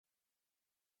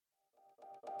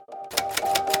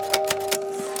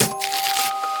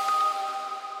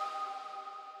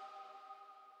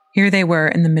Here they were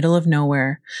in the middle of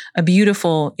nowhere, a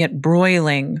beautiful yet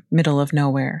broiling middle of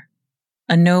nowhere.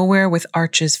 A nowhere with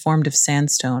arches formed of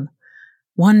sandstone,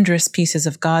 wondrous pieces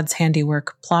of God's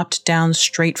handiwork plopped down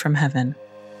straight from heaven.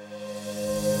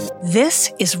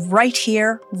 This is Right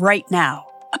Here, Right Now,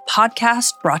 a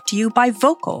podcast brought to you by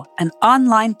Vocal, an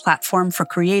online platform for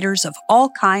creators of all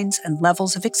kinds and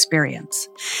levels of experience.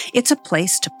 It's a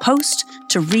place to post,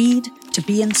 to read, to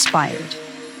be inspired.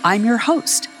 I'm your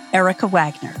host, Erica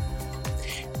Wagner.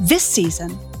 This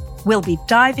season, we'll be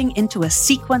diving into a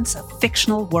sequence of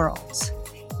fictional worlds.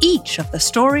 Each of the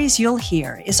stories you'll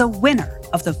hear is a winner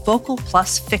of the Vocal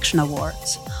Plus Fiction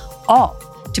Awards, all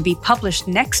to be published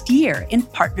next year in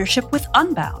partnership with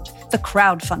Unbound, the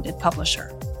crowd-funded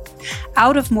publisher.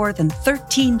 Out of more than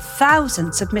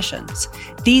 13,000 submissions,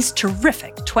 these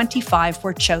terrific 25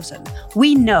 were chosen.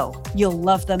 We know you'll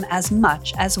love them as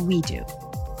much as we do.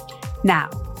 Now,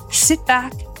 sit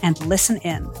back and listen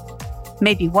in.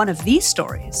 Maybe one of these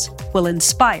stories will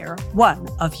inspire one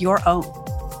of your own.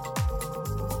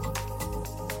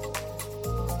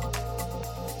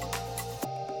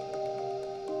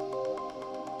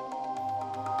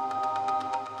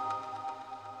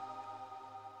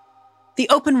 The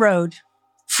open road,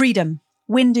 freedom,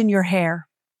 wind in your hair.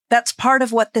 That's part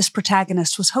of what this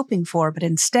protagonist was hoping for, but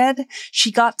instead,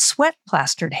 she got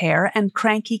sweat-plastered hair and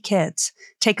cranky kids.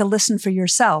 Take a listen for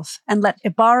yourself and let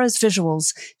Ibarra's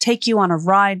visuals take you on a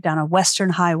ride down a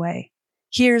western highway.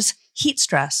 Here's Heat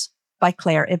Stress by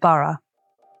Claire Ibarra.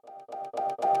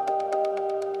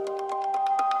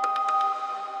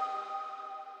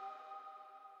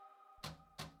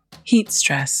 Heat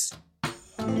stress.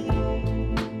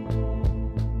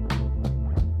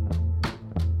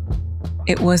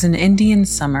 It was an Indian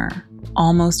summer,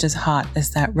 almost as hot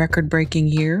as that record-breaking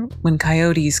year when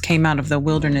coyotes came out of the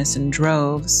wilderness in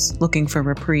droves looking for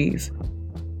reprieve.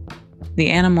 The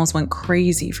animals went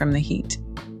crazy from the heat,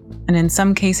 and in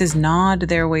some cases gnawed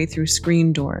their way through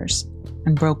screen doors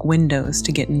and broke windows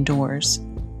to get indoors.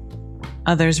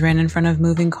 Others ran in front of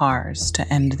moving cars to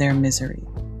end their misery.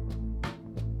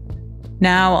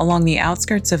 Now, along the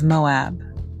outskirts of Moab,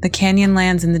 the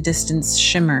canyonlands in the distance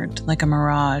shimmered like a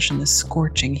mirage in the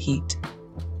scorching heat.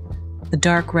 The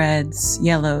dark reds,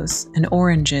 yellows, and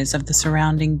oranges of the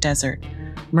surrounding desert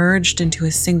merged into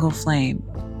a single flame,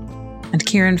 and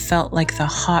Kieran felt like the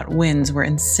hot winds were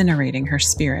incinerating her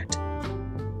spirit.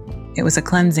 It was a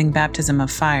cleansing baptism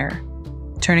of fire,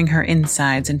 turning her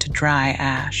insides into dry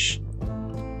ash.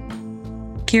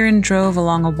 Kieran drove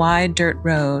along a wide dirt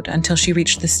road until she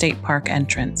reached the state park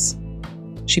entrance.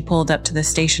 She pulled up to the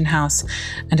station house,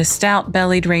 and a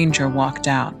stout-bellied ranger walked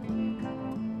out.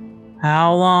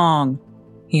 "How long?"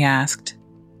 he asked.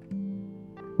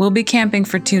 "We'll be camping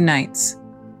for 2 nights.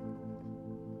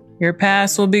 "Your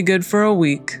pass will be good for a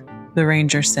week," the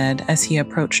ranger said as he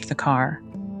approached the car.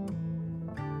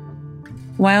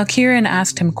 While Kieran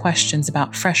asked him questions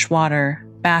about fresh water,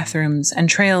 bathrooms, and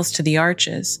trails to the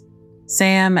arches,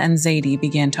 Sam and Zadie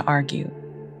began to argue.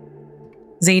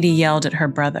 Zadie yelled at her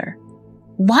brother.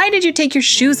 "Why did you take your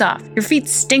shoes off? Your feet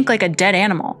stink like a dead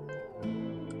animal."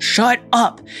 "Shut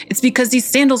up! It's because these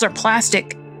sandals are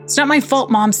plastic. It's not my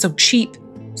fault Mom's so cheap,"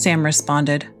 Sam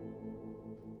responded.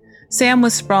 Sam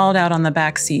was sprawled out on the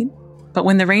back seat, but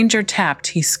when the ranger tapped,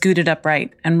 he scooted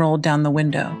upright and rolled down the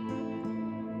window.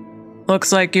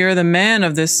 "Looks like you're the man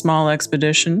of this small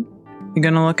expedition. You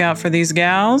gonna look out for these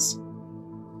gals?"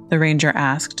 the ranger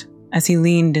asked as he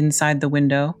leaned inside the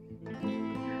window.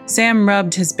 Sam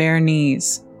rubbed his bare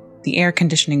knees. The air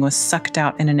conditioning was sucked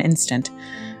out in an instant,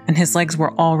 and his legs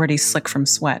were already slick from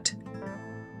sweat.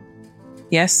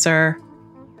 "Yes, sir."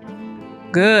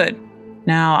 "Good.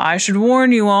 Now, I should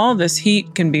warn you all, this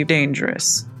heat can be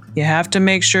dangerous. You have to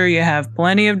make sure you have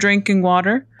plenty of drinking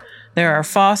water. There are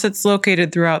faucets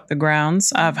located throughout the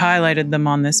grounds. I've highlighted them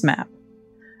on this map.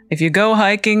 If you go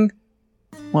hiking,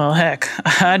 well, heck,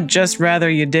 I'd just rather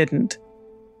you didn't."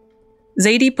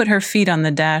 Zadie put her feet on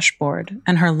the dashboard,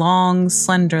 and her long,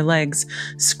 slender legs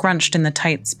scrunched in the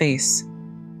tight space.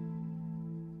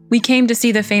 "We came to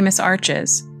see the famous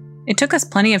arches. It took us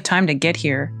plenty of time to get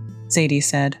here," Zadie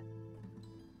said.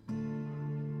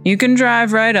 "You can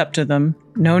drive right up to them.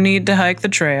 No need to hike the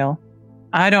trail.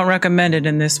 I don't recommend it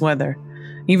in this weather.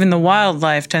 Even the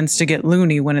wildlife tends to get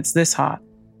loony when it's this hot."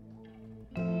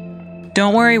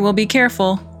 "Don't worry, we'll be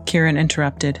careful," Kieran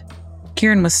interrupted.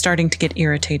 Kieran was starting to get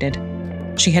irritated.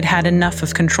 She had had enough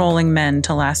of controlling men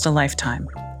to last a lifetime.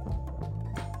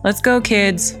 "Let's go,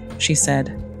 kids," she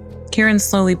said. Kieran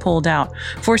slowly pulled out,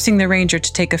 forcing the ranger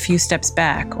to take a few steps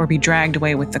back or be dragged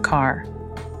away with the car.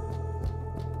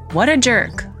 "What a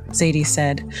jerk," Zadie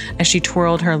said as she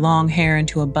twirled her long hair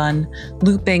into a bun,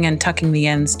 looping and tucking the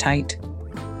ends tight.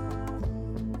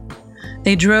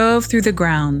 They drove through the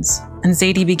grounds, and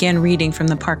Zadie began reading from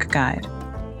the park guide.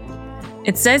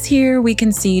 It says here we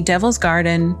can see Devil's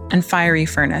Garden and Fiery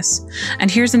Furnace, and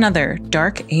here's another,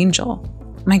 Dark Angel.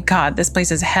 My God, this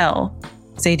place is hell.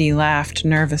 Zadie laughed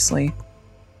nervously.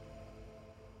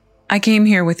 I came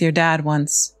here with your dad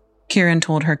once, Kieran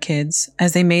told her kids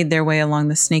as they made their way along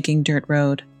the snaking dirt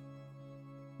road.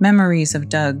 Memories of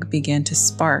Doug began to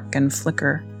spark and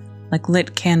flicker like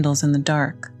lit candles in the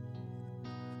dark.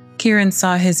 Kieran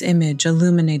saw his image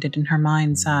illuminated in her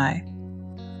mind's eye.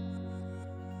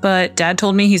 But Dad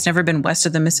told me he's never been west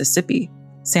of the Mississippi,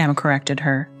 Sam corrected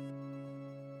her.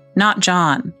 Not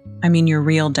John. I mean your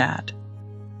real dad.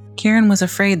 Kieran was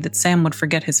afraid that Sam would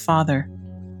forget his father.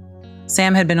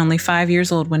 Sam had been only 5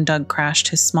 years old when Doug crashed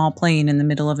his small plane in the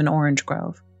middle of an orange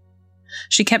grove.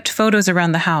 She kept photos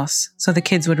around the house so the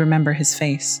kids would remember his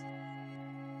face.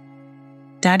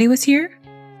 Daddy was here?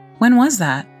 When was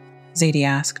that? Zadie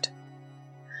asked.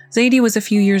 Zadie was a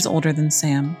few years older than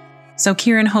Sam, so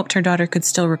Kieran hoped her daughter could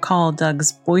still recall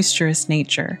Doug's boisterous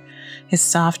nature, his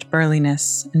soft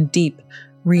burliness, and deep,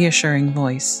 reassuring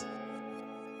voice.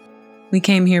 We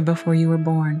came here before you were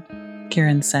born,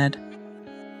 Kieran said.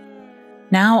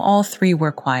 Now all three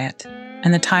were quiet,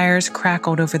 and the tires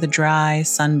crackled over the dry,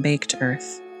 sun-baked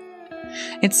earth.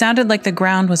 It sounded like the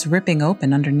ground was ripping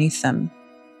open underneath them,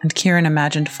 and Kieran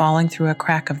imagined falling through a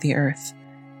crack of the earth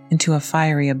into a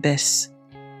fiery abyss,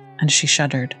 and she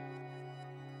shuddered.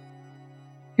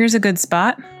 Here's a good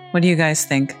spot. What do you guys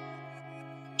think?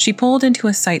 She pulled into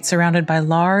a site surrounded by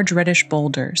large reddish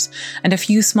boulders and a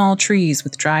few small trees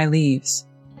with dry leaves.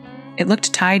 It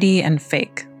looked tidy and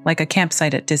fake, like a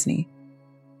campsite at Disney.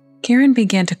 Kieran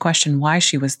began to question why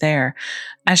she was there,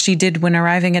 as she did when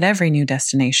arriving at every new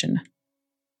destination.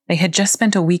 They had just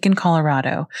spent a week in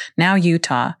Colorado, now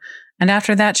Utah, and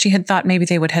after that she had thought maybe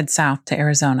they would head south to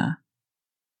Arizona.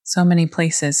 So many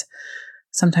places.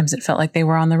 Sometimes it felt like they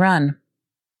were on the run.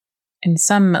 In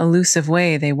some elusive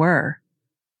way, they were.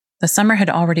 The summer had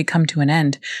already come to an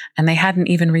end, and they hadn't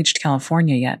even reached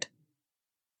California yet.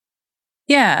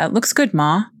 Yeah, it looks good,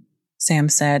 Ma, Sam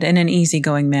said in an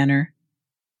easygoing manner.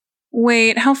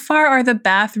 Wait, how far are the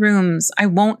bathrooms? I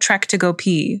won't trek to go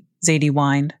pee, Zadie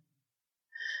whined.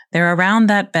 They're around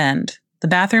that bend. The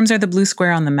bathrooms are the blue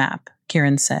square on the map,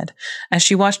 Kieran said, as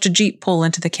she watched a jeep pull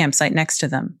into the campsite next to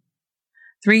them.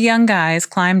 3 young guys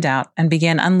climbed out and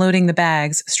began unloading the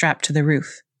bags strapped to the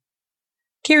roof.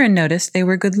 Kieran noticed they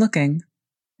were good-looking.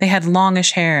 They had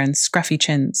longish hair and scruffy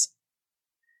chins.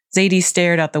 Zadie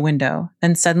stared out the window,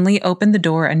 then suddenly opened the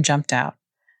door and jumped out.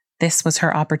 This was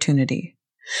her opportunity.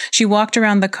 She walked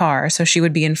around the car so she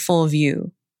would be in full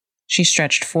view. She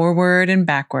stretched forward and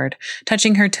backward,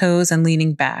 touching her toes and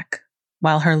leaning back,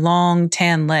 while her long,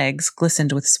 tan legs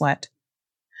glistened with sweat.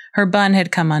 Her bun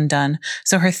had come undone,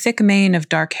 so her thick mane of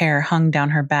dark hair hung down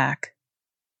her back.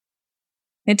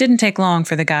 It didn't take long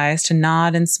for the guys to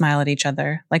nod and smile at each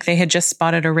other, like they had just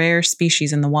spotted a rare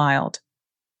species in the wild.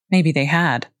 Maybe they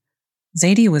had.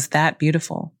 Zadie was that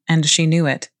beautiful, and she knew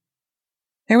it.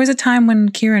 There was a time when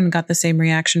Kieran got the same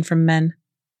reaction from men.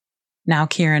 Now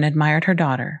Kieran admired her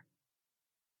daughter.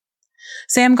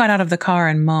 Sam got out of the car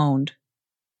and moaned.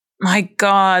 My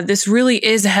God, this really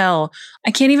is hell.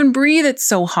 I can't even breathe, it's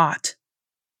so hot.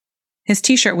 His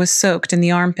t-shirt was soaked in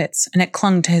the armpits, and it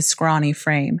clung to his scrawny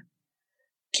frame.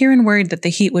 Kieran worried that the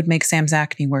heat would make Sam's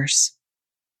acne worse.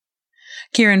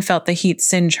 Kieran felt the heat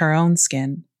singe her own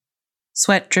skin.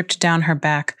 Sweat dripped down her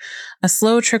back, a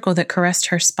slow trickle that caressed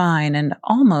her spine and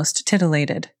almost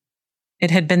titillated. It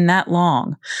had been that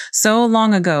long, so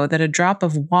long ago that a drop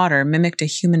of water mimicked a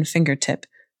human fingertip,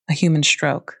 a human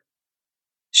stroke.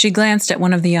 She glanced at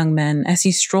one of the young men as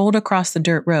he strolled across the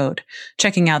dirt road,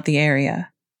 checking out the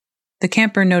area. The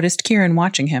camper noticed Kieran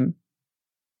watching him.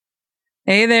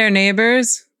 Hey there,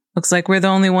 neighbors. Looks like we're the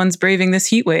only ones braving this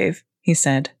heat wave, he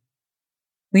said.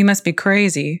 We must be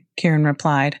crazy, Kieran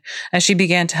replied, as she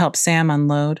began to help Sam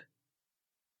unload.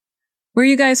 Where are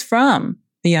you guys from?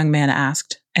 The young man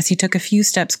asked, as he took a few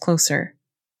steps closer.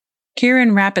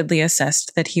 Kieran rapidly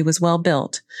assessed that he was well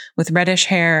built, with reddish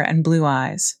hair and blue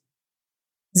eyes.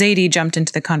 Zadie jumped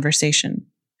into the conversation.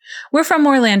 We're from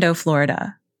Orlando,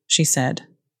 Florida, she said.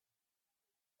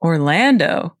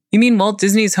 Orlando? You mean Walt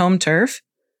Disney's home turf?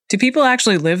 Do people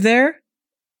actually live there?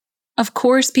 Of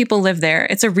course people live there.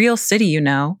 It's a real city, you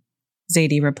know,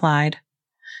 Zadie replied.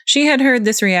 She had heard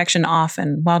this reaction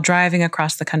often while driving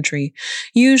across the country,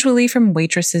 usually from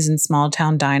waitresses in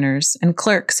small-town diners and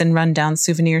clerks in run-down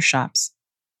souvenir shops.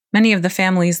 Many of the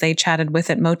families they chatted with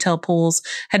at motel pools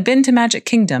had been to Magic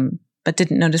Kingdom, but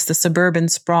didn't notice the suburban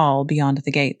sprawl beyond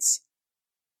the gates.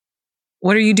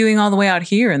 "What are you doing all the way out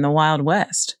here in the Wild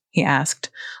West?" he asked,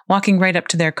 walking right up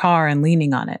to their car and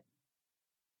leaning on it.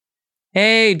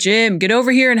 "Hey, Jim, get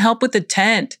over here and help with the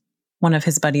tent," one of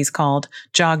his buddies called,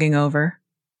 jogging over.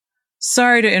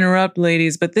 "Sorry to interrupt,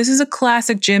 ladies, but this is a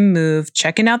classic Jim move,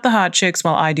 checking out the hot chicks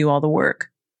while I do all the work."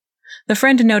 The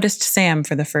friend noticed Sam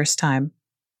for the first time.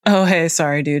 "Oh, hey,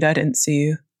 sorry, dude, I didn't see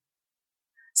you."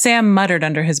 Sam muttered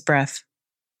under his breath.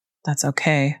 "That's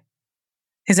okay."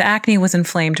 His acne was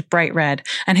inflamed bright red,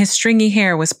 and his stringy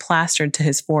hair was plastered to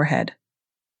his forehead.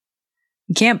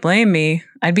 "You can't blame me.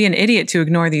 I'd be an idiot to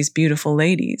ignore these beautiful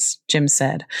ladies," Jim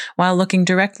said, while looking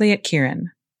directly at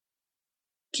Kieran.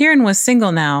 Kieran was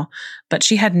single now, but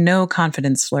she had no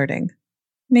confidence flirting.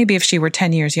 Maybe if she were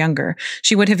 10 years younger,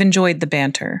 she would have enjoyed the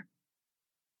banter.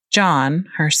 John,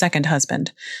 her second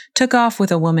husband, took off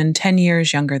with a woman 10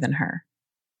 years younger than her.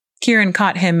 Kieran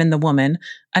caught him and the woman,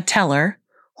 a teller,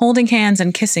 holding hands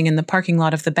and kissing in the parking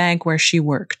lot of the bank where she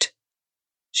worked.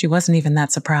 She wasn't even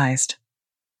that surprised.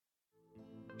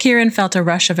 Kieran felt a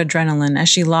rush of adrenaline as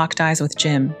she locked eyes with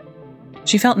Jim.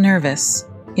 She felt nervous,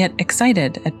 yet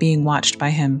excited at being watched by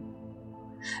him.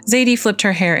 Zadie flipped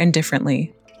her hair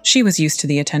indifferently. She was used to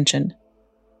the attention.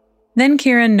 Then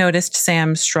Kieran noticed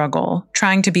Sam struggle,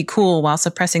 trying to be cool while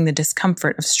suppressing the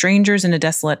discomfort of strangers in a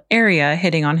desolate area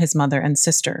hitting on his mother and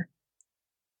sister.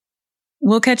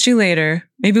 "We'll catch you later.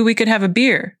 Maybe we could have a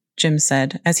beer," Jim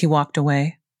said as he walked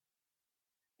away.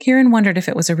 Kieran wondered if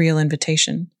it was a real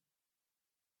invitation.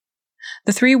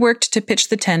 The three worked to pitch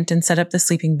the tent and set up the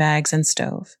sleeping bags and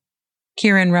stove.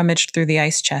 Kieran rummaged through the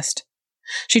ice chest.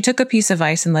 She took a piece of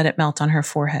ice and let it melt on her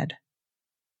forehead.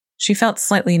 She felt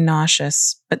slightly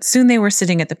nauseous, but soon they were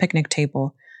sitting at the picnic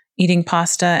table, eating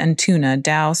pasta and tuna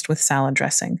doused with salad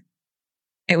dressing.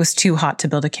 It was too hot to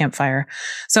build a campfire,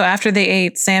 so after they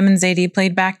ate, Sam and Zadie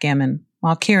played backgammon,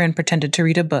 while Kieran pretended to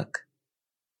read a book.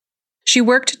 She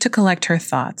worked to collect her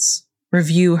thoughts,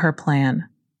 review her plan.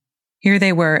 Here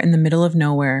they were in the middle of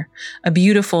nowhere, a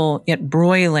beautiful yet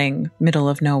broiling middle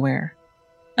of nowhere.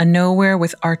 A nowhere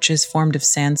with arches formed of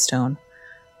sandstone.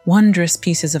 Wondrous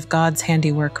pieces of God's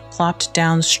handiwork plopped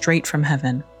down straight from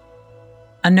heaven.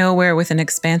 A nowhere with an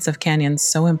expanse of canyons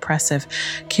so impressive,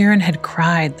 Kieran had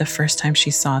cried the first time she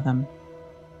saw them.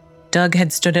 Doug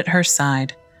had stood at her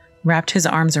side, wrapped his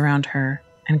arms around her,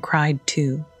 and cried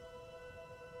too.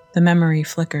 The memory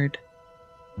flickered.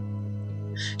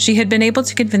 She had been able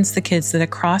to convince the kids that a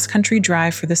cross-country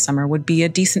drive for the summer would be a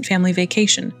decent family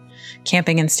vacation,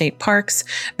 camping in state parks,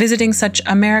 visiting such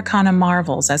Americana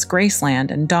marvels as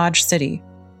Graceland and Dodge City.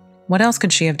 What else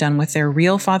could she have done with their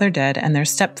real father dead and their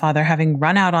stepfather having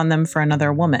run out on them for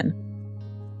another woman?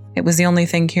 It was the only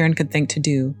thing Kieran could think to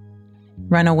do.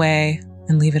 Run away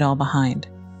and leave it all behind.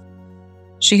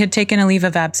 She had taken a leave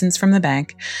of absence from the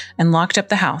bank and locked up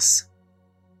the house,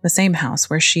 the same house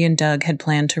where she and Doug had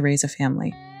planned to raise a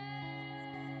family.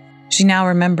 She now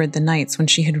remembered the nights when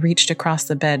she had reached across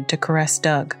the bed to caress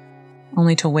Doug,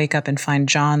 only to wake up and find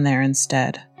John there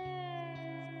instead.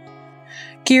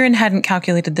 Kieran hadn't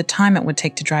calculated the time it would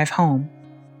take to drive home.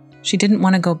 She didn't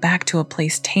want to go back to a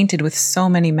place tainted with so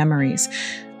many memories,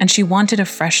 and she wanted a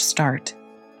fresh start.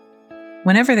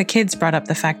 Whenever the kids brought up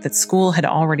the fact that school had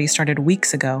already started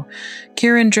weeks ago,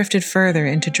 Kieran drifted further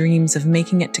into dreams of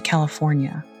making it to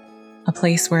California, a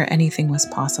place where anything was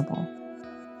possible.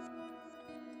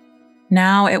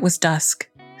 Now it was dusk,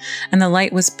 and the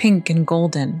light was pink and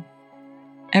golden.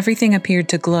 Everything appeared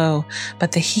to glow,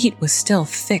 but the heat was still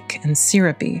thick and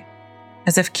syrupy,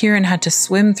 as if Kieran had to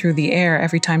swim through the air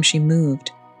every time she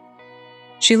moved.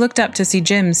 She looked up to see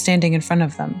Jim standing in front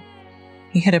of them.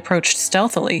 He had approached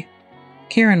stealthily.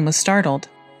 Kieran was startled.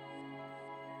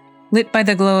 Lit by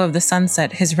the glow of the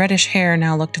sunset, his reddish hair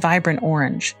now looked vibrant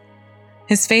orange.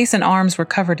 His face and arms were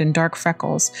covered in dark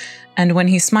freckles, and when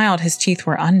he smiled, his teeth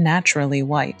were unnaturally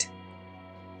white.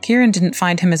 Kieran didn't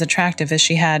find him as attractive as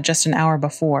she had just an hour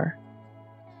before.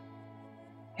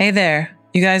 "Hey there,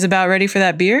 you guys about ready for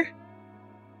that beer?"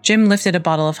 Jim lifted a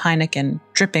bottle of Heineken,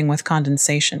 dripping with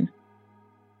condensation.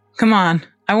 "Come on,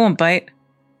 I won't bite."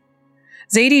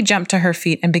 Zadie jumped to her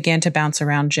feet and began to bounce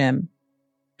around Jim.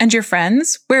 "And your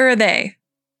friends? Where are they?"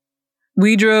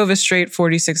 "We drove a straight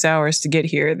 46 hours to get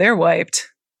here. They're wiped.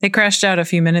 They crashed out a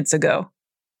few minutes ago."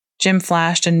 Jim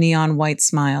flashed a neon white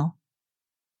smile.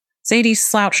 Zadie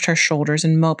slouched her shoulders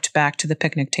and moped back to the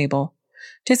picnic table,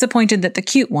 disappointed that the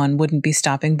cute one wouldn't be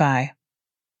stopping by.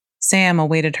 Sam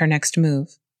awaited her next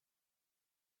move.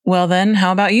 "Well then,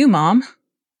 how about you, Mom?"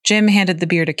 Jim handed the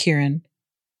beer to Kieran.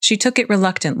 She took it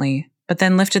reluctantly, but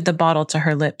then lifted the bottle to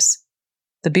her lips.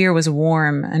 The beer was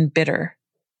warm and bitter.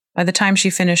 By the time she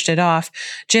finished it off,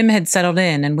 Jim had settled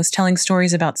in and was telling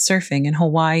stories about surfing in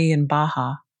Hawaii and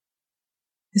Baja.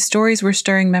 His stories were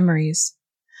stirring memories,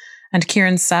 and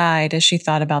Kieran sighed as she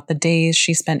thought about the days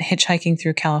she spent hitchhiking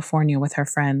through California with her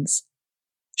friends.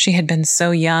 She had been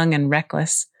so young and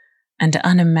reckless, and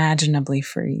unimaginably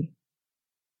free.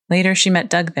 Later, she met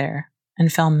Doug there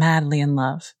and fell madly in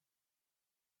love.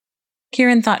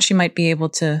 Kieran thought she might be able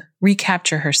to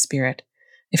recapture her spirit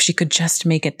if she could just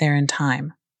make it there in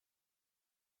time.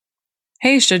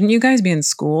 "Hey, shouldn't you guys be in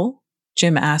school?"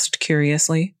 Jim asked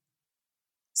curiously.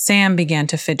 Sam began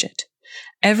to fidget.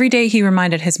 Every day he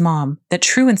reminded his mom that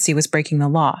truancy was breaking the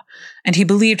law, and he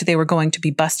believed they were going to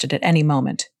be busted at any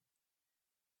moment.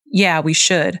 "Yeah, we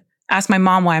should. Ask my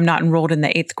mom why I'm not enrolled in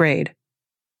the 8th grade.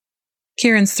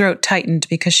 Kieran's throat tightened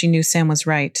because she knew Sam was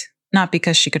right, not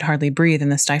because she could hardly breathe in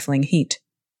the stifling heat.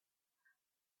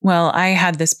 "Well, I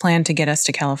had this plan to get us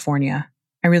to California.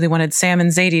 I really wanted Sam and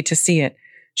Zadie to see it,"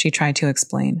 she tried to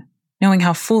explain, knowing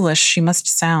how foolish she must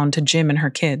sound to Jim and her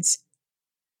kids.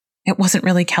 It wasn't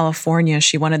really California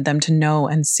she wanted them to know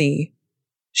and see.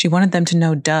 She wanted them to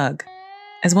know Doug,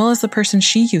 as well as the person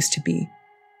she used to be.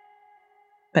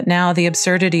 But now the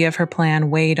absurdity of her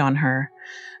plan weighed on her,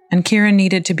 and Kieran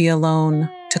needed to be alone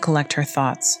to collect her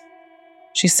thoughts.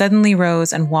 She suddenly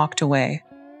rose and walked away,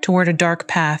 toward a dark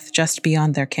path just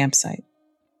beyond their campsite.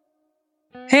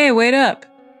 "Hey, wait up!"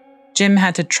 Jim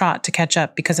had to trot to catch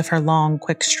up because of her long,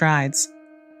 quick strides.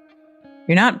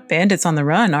 "You're not bandits on the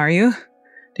run, are you?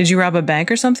 Did you rob a bank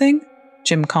or something?"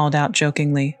 Jim called out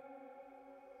jokingly.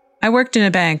 "I worked in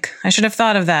a bank. I should have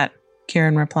thought of that,"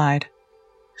 Kieran replied.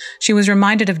 She was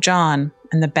reminded of John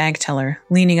and the bank teller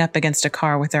leaning up against a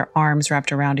car with their arms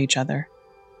wrapped around each other.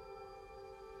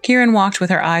 Kieran walked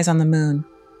with her eyes on the moon.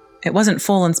 It wasn't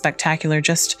full and spectacular,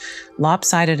 just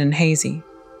lopsided and hazy.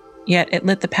 Yet it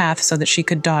lit the path so that she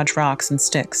could dodge rocks and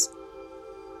sticks.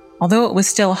 Although it was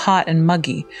still hot and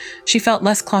muggy, she felt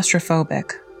less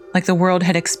claustrophobic, like the world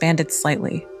had expanded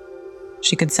slightly.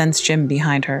 She could sense Jim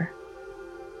behind her.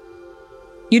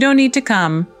 "You don't need to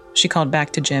come," she called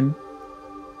back to Jim.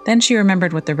 Then she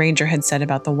remembered what the ranger had said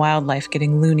about the wildlife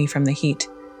getting loony from the heat.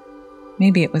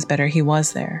 Maybe it was better he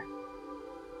was there.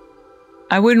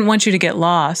 "I wouldn't want you to get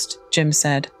lost," Jim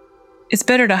said. "It's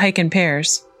better to hike in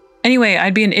pairs. Anyway,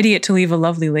 I'd be an idiot to leave a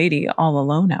lovely lady all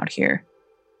alone out here."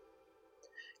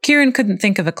 Kieran couldn't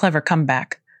think of a clever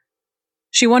comeback.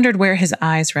 She wondered where his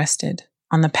eyes rested,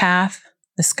 on the path,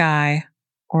 the sky,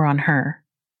 or on her.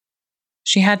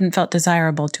 She hadn't felt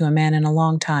desirable to a man in a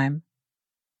long time.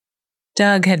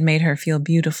 Doug had made her feel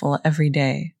beautiful every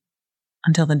day,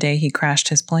 until the day he crashed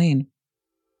his plane.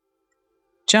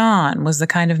 John was the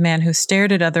kind of man who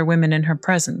stared at other women in her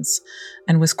presence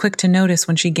and was quick to notice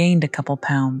when she gained a couple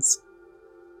pounds.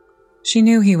 She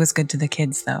knew he was good to the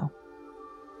kids, though.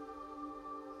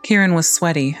 Kieran was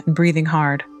sweaty and breathing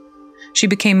hard. She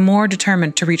became more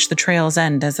determined to reach the trail's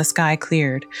end as the sky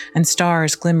cleared and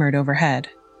stars glimmered overhead.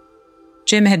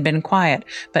 Jim had been quiet,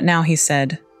 but now he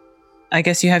said, "I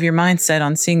guess you have your mind set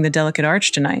on seeing the delicate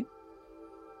arch tonight."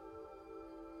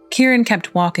 Kieran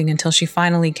kept walking until she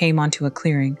finally came onto a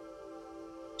clearing.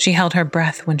 She held her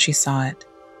breath when she saw it.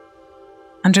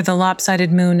 Under the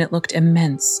lopsided moon, it looked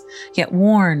immense, yet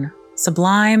worn,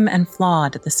 sublime, and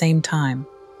flawed at the same time.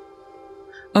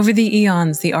 Over the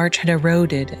eons, the arch had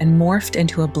eroded and morphed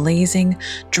into a blazing,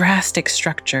 drastic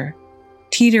structure,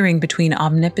 teetering between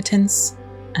omnipotence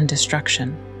and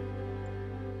destruction.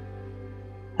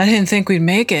 "I didn't think we'd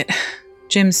make it."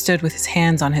 Jim stood with his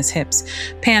hands on his hips,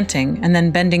 panting and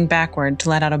then bending backward to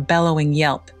let out a bellowing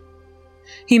yelp.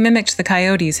 He mimicked the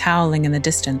coyotes howling in the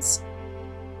distance.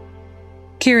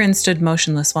 Kieran stood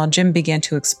motionless while Jim began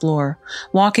to explore,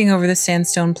 walking over the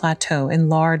sandstone plateau in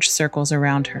large circles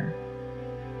around her.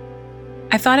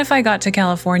 "I thought if I got to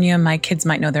California, my kids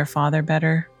might know their father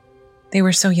better. They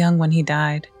were so young when he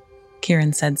died,"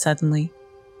 Kieran said suddenly.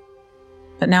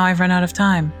 "But now I've run out of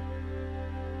time."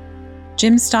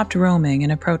 Jim stopped roaming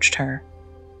and approached her.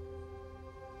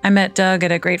 "I met Doug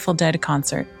at a Grateful Dead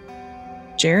concert.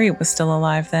 Jerry was still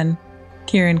alive then,"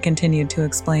 Kieran continued to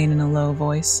explain in a low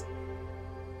voice.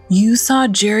 "You saw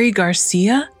Jerry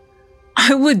Garcia?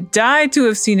 I would die to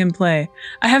have seen him play.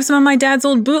 I have some of my dad's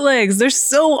old bootlegs. They're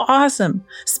so awesome.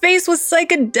 Space was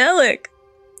psychedelic."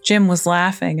 Jim was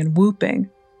laughing and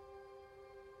whooping.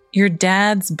 "Your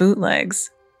dad's bootlegs?"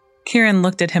 Kieran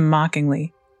looked at him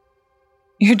mockingly.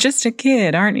 "You're just a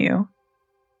kid, aren't you?"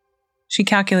 She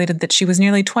calculated that she was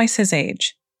nearly twice his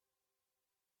age.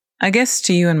 "I guess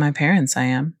to you and my parents I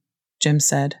am," Jim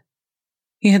said.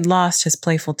 He had lost his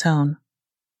playful tone.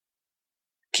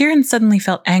 Kieran suddenly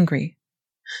felt angry.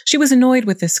 She was annoyed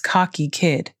with this cocky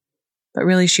kid, but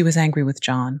really she was angry with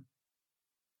John.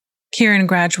 Kieran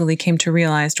gradually came to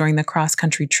realize during the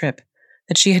cross-country trip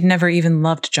that she had never even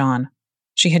loved John.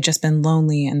 She had just been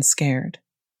lonely and scared.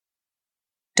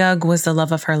 Doug was the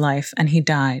love of her life, and he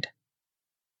died.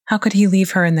 How could he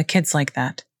leave her and the kids like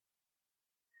that?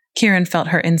 Kieran felt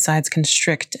her insides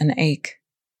constrict and ache.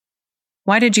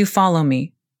 "Why did you follow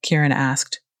me?" Kieran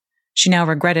asked. She now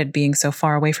regretted being so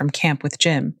far away from camp with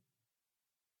Jim.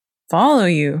 "Follow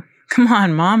you? Come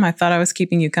on, Mom, I thought I was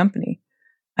keeping you company.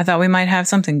 I thought we might have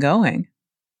something going."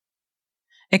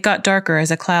 It got darker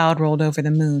as a cloud rolled over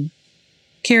the moon.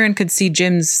 Kieran could see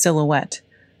Jim's silhouette,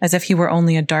 as if he were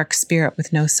only a dark spirit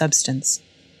with no substance.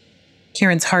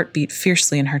 Kieran's heart beat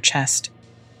fiercely in her chest.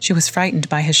 She was frightened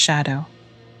by his shadow.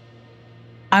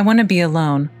 "I want to be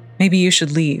alone. Maybe you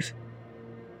should leave."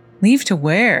 "Leave to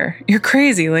where? You're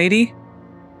crazy, lady."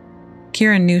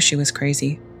 Kieran knew she was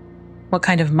crazy. What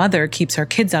kind of mother keeps her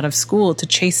kids out of school to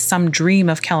chase some dream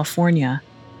of California?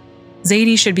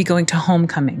 Zadie should be going to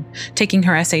homecoming, taking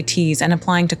her SATs, and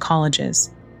applying to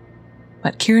colleges.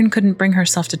 But Kieran couldn't bring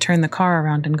herself to turn the car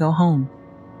around and go home.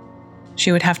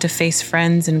 She would have to face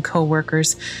friends and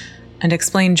co-workers and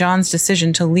explain John's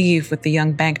decision to leave with the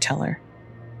young bank teller.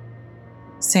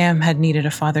 Sam had needed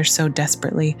a father so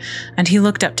desperately, and he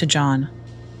looked up to John.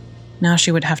 Now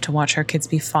she would have to watch her kids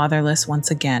be fatherless once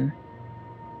again.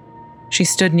 She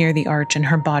stood near the arch and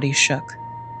her body shook.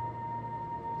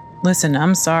 "Listen,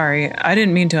 I'm sorry. I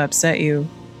didn't mean to upset you."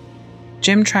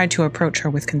 Jim tried to approach her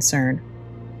with concern.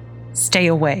 "Stay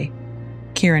away."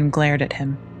 Kieran glared at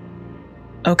him.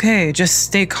 "Okay, just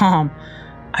stay calm.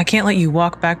 I can't let you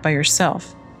walk back by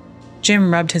yourself."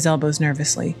 Jim rubbed his elbows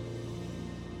nervously.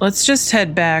 "Let's just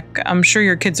head back. I'm sure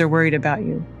your kids are worried about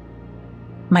you."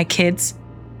 "My kids?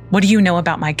 What do you know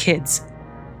about my kids?"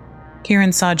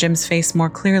 Kieran saw Jim's face more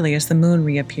clearly as the moon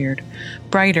reappeared,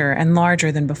 brighter and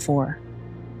larger than before.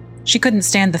 She couldn't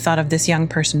stand the thought of this young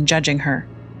person judging her.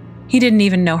 He didn't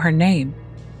even know her name.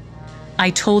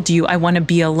 "I told you I want to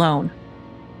be alone."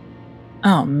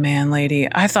 "Oh man, lady,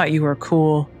 I thought you were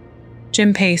cool."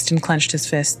 Jim paced and clenched his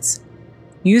fists.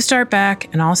 "You start back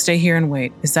and I'll stay here and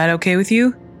wait. Is that okay with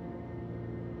you?"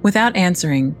 Without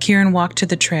answering, Kieran walked to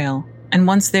the trail, and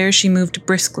once there she moved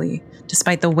briskly,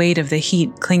 despite the weight of the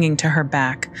heat clinging to her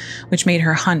back, which made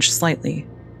her hunch slightly.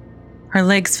 Her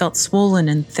legs felt swollen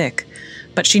and thick,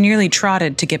 but she nearly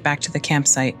trotted to get back to the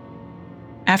campsite.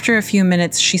 After a few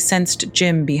minutes, she sensed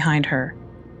Jim behind her.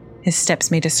 His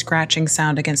steps made a scratching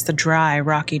sound against the dry,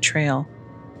 rocky trail.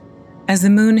 As the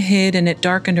moon hid and it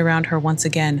darkened around her once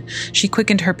again, she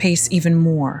quickened her pace even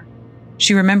more.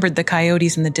 She remembered the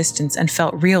coyotes in the distance and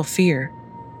felt real fear.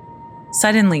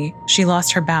 Suddenly, she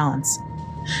lost her balance.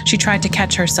 She tried to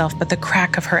catch herself, but the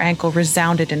crack of her ankle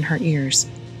resounded in her ears.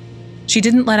 She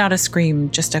didn't let out a scream,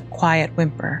 just a quiet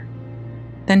whimper.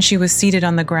 Then she was seated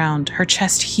on the ground, her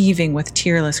chest heaving with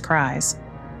tearless cries.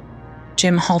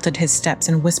 Jim halted his steps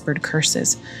and whispered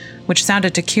curses, which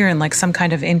sounded to Kieran like some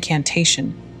kind of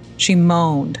incantation. She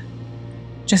moaned.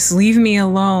 "Just leave me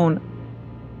alone."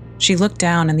 She looked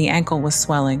down and the ankle was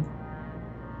swelling.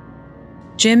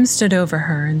 Jim stood over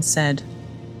her and said,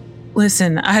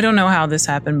 "Listen, I don't know how this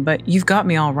happened, but you've got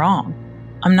me all wrong.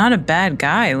 I'm not a bad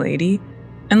guy, lady.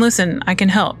 And listen, I can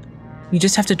help. You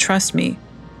just have to trust me."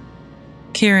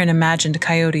 Kieran imagined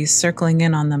coyotes circling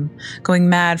in on them, going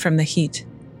mad from the heat.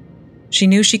 She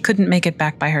knew she couldn't make it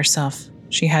back by herself.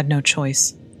 She had no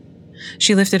choice.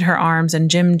 She lifted her arms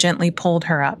and Jim gently pulled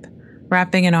her up,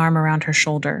 wrapping an arm around her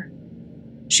shoulder.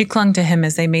 She clung to him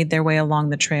as they made their way along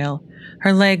the trail,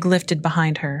 her leg lifted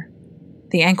behind her.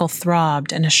 The ankle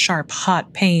throbbed and a sharp,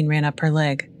 hot pain ran up her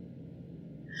leg.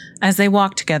 As they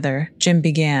walked together, Jim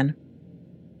began.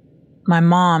 "My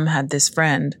mom had this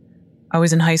friend. I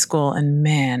was in high school and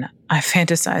man, I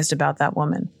fantasized about that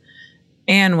woman.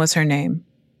 Anne was her name.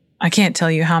 I can't tell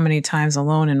you how many times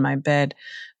alone in my bed.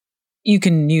 You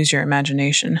can use your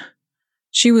imagination.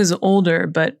 She was older,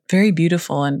 but very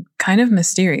beautiful and kind of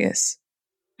mysterious.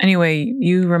 Anyway,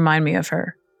 you remind me of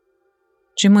her."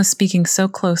 Jim was speaking so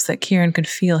close that Kieran could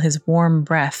feel his warm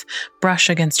breath brush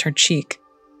against her cheek.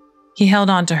 He held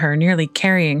on to her, nearly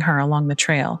carrying her along the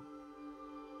trail.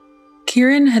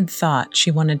 Kieran had thought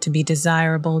she wanted to be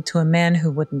desirable to a man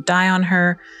who wouldn't die on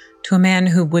her, to a man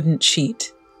who wouldn't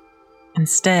cheat.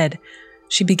 Instead,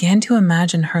 she began to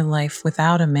imagine her life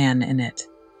without a man in it.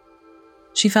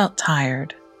 She felt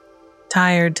tired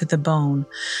to the bone,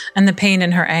 and the pain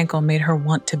in her ankle made her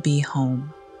want to be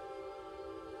home.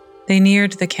 They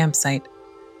neared the campsite,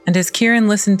 and as Kieran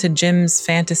listened to Jim's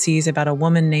fantasies about a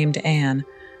woman named Anne,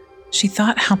 she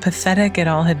thought how pathetic it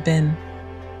all had been.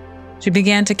 She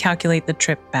began to calculate the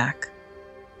trip back.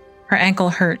 Her ankle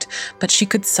hurt, but she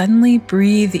could suddenly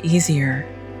breathe easier,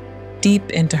 deep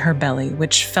into her belly,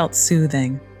 which felt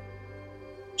soothing.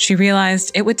 She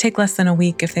realized it would take less than a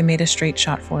week if they made a straight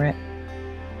shot for it.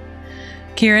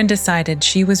 Kieran decided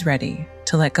she was ready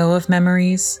to let go of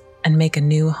memories and make a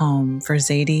new home for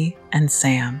Zadie and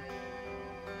Sam.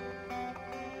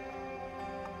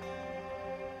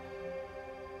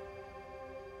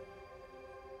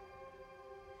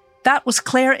 That was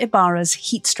Claire Ibarra's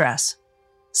Heat Stress.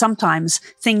 Sometimes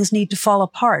things need to fall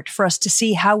apart for us to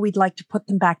see how we'd like to put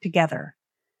them back together.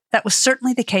 That was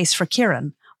certainly the case for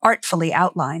Kieran, artfully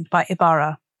outlined by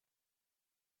Ibarra.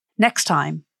 Next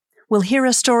time, we'll hear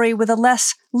a story with a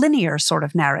less linear sort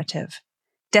of narrative,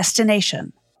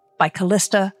 Destination by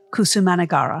Callista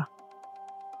Kusumanagara.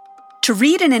 To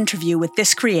read an interview with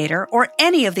this creator or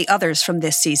any of the others from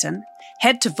this season,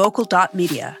 head to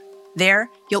vocal.media. There,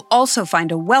 you'll also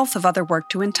find a wealth of other work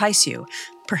to entice you.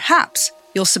 Perhaps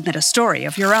you'll submit a story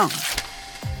of your own.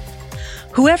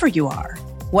 Whoever you are,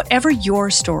 whatever your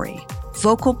story,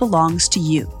 Vocal belongs to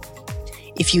you.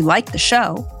 If you like the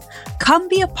show, come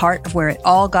be a part of where it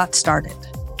all got started.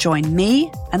 Join me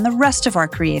and the rest of our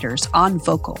creators on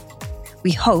Vocal.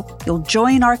 We hope you'll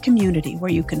join our community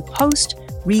where you can post,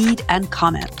 read, and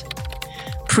comment.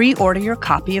 Pre-order your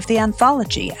copy of the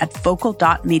anthology at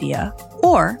vocal.media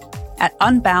or at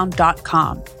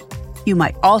unbound.com. You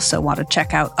might also want to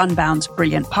check out Unbound's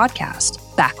brilliant podcast,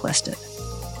 Backlisted.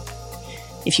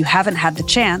 If you haven't had the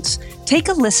chance, take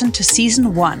a listen to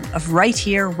Season 1 of Right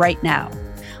Here, Right Now.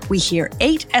 We hear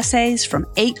 8 essays from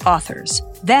 8 authors,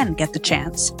 then get the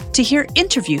chance to hear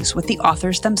interviews with the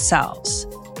authors themselves.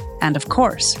 And of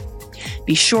course,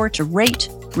 be sure to rate,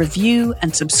 review,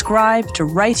 and subscribe to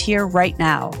Right Here, Right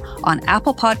Now on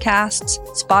Apple Podcasts,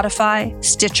 Spotify,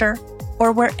 Stitcher,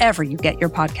 or wherever you get your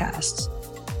podcasts.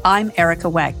 I'm Erica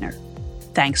Wagner.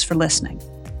 Thanks for listening.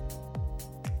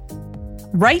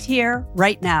 Right Here,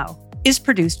 Right Now is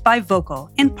produced by Vocal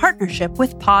in partnership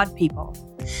with Pod People.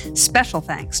 Special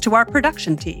thanks to our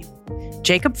production team,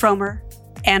 Jacob Fromer,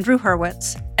 Andrew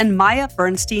Hurwitz, and Maya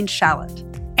Bernstein-Shallett,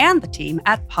 and the team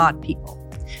at Pod People,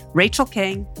 Rachel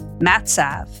King, Matt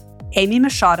Sav, Amy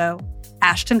Machado,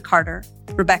 Ashton Carter,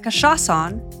 Rebecca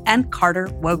Chausson, and Carter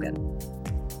Wogan.